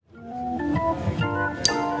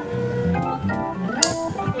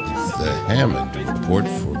Hammond report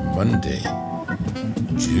for Monday,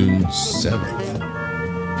 June 7th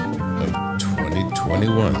of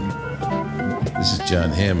 2021. This is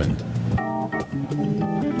John Hammond,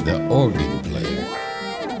 the organ player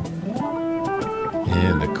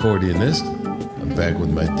and accordionist. I'm back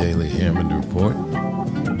with my daily Hammond report.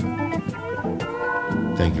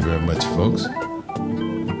 Thank you very much, folks,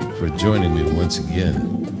 for joining me once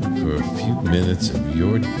again for a few minutes of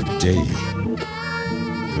your day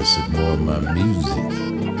for some more of my music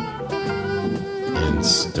and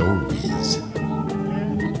stories.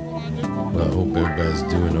 Well, I hope everybody's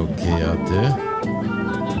doing okay out there.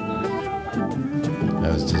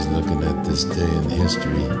 I was just looking at this day in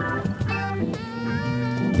history.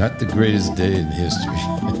 Not the greatest day in history,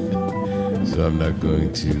 so I'm not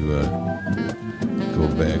going to go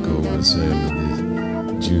back over some of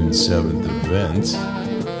the June 7th events.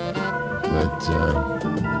 But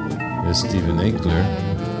there's Stephen Ankler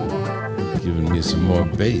giving me some more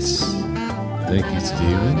bass. Thank you,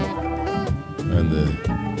 Stephen. On the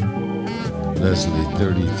Leslie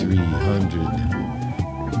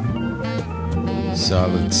 3300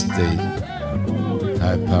 solid state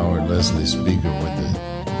high power Leslie speaker with the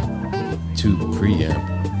tube preamp.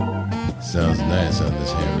 Sounds nice on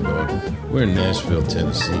this Hammond organ. We're in Nashville,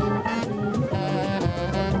 Tennessee.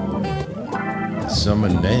 The Summer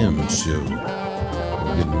NAMM show.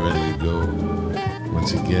 We're getting ready to go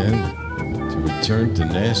once again to return to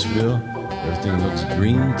Nashville. Everything looks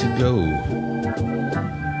green to go.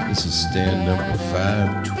 This is stand number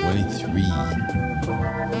 523.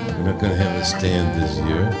 We're not going to have a stand this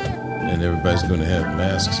year, and everybody's going to have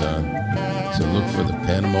masks on. So look for the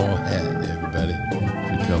Panama hat, everybody.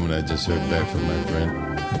 If you're coming, I just heard back from my friend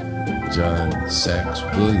John Sax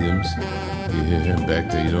Williams. You hear him back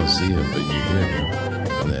there. You don't see him, but you hear him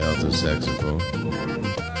on the alto saxophone.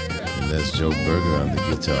 And that's Joe Berger on the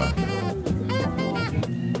guitar.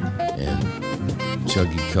 And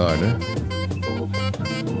Chuggy Carter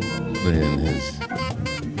playing his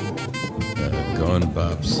Gone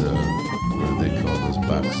Bops, what do they call those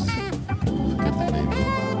boxes? I forget the name of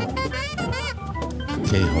it.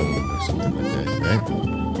 K-Home or something like that, right?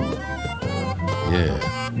 Yeah,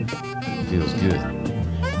 feels good.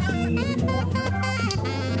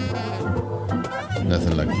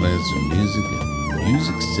 Nothing like playing some music in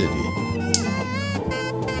Music City,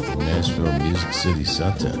 the Nashville Music City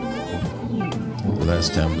Santa. The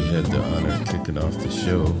last time we had the honor of kicking off the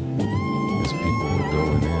show, as people were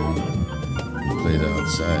going in and played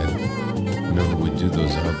outside. Whenever we do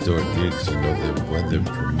those outdoor gigs, you know, the weather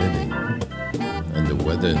permitting, and the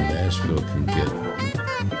weather in Nashville can get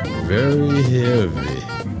very heavy,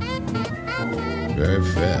 very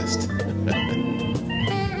fast.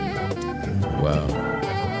 Wow.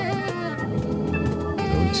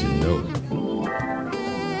 Don't you know?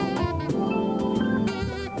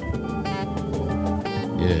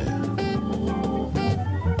 Yeah.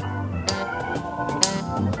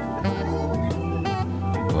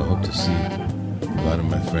 Well, I hope to see a lot of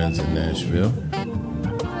my friends in Nashville.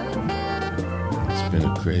 It's been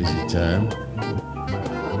a crazy time.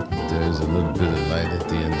 There's a little bit of light at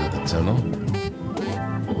the end of the tunnel.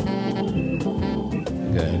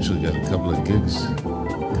 I actually got a couple of gigs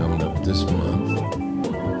coming up this month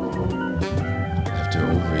after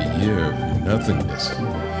over a year of nothingness.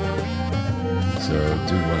 So I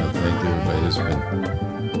do want to thank everybody who's been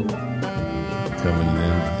coming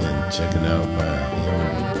in and checking out my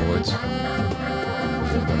Hammond reports.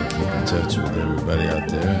 I'm going to keep in touch with everybody out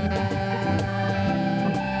there.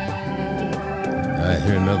 I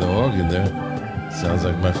hear another organ there. Sounds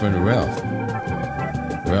like my friend Ralph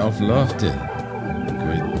Lofton.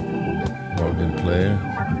 Great organ player.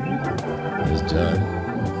 There's John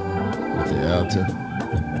with the alto.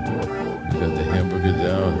 We got the hamburger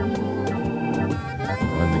down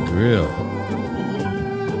on the grill.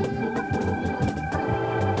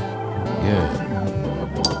 Yeah.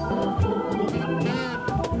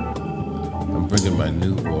 I'm bringing my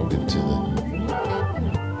new organ to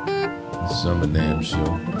the Summer NAMM show.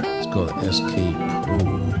 It's called SK Pro.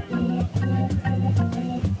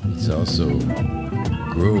 It's also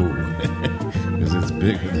Grow, because it's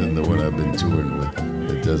bigger than the one I've been touring with.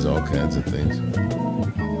 It does all kinds of things. And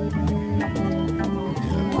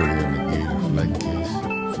I put it in a Gator flight case.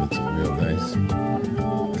 Fits it real nice.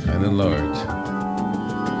 Kind of large.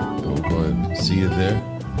 I'm going to see you there.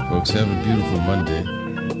 Folks, have a beautiful Monday.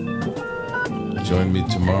 Join me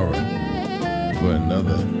tomorrow for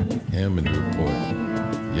another Hammond report.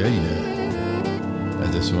 Yeah. I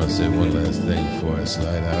just want to say one last thing before I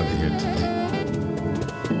slide out of here today.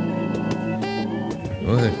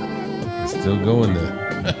 Oh, it's still going there.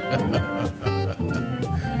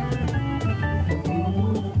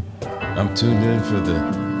 I'm tuned in for the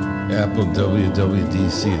Apple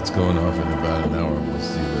WWDC. It's going off in about an hour. We'll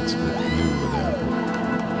see what's new with Apple.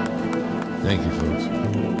 Thank you, folks.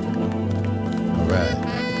 All right.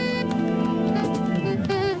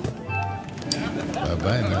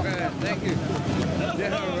 Bye-bye now. Thank you.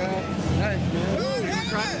 Yeah, all right. Nice, man.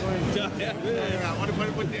 Yeah, I want to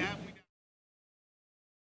put the app.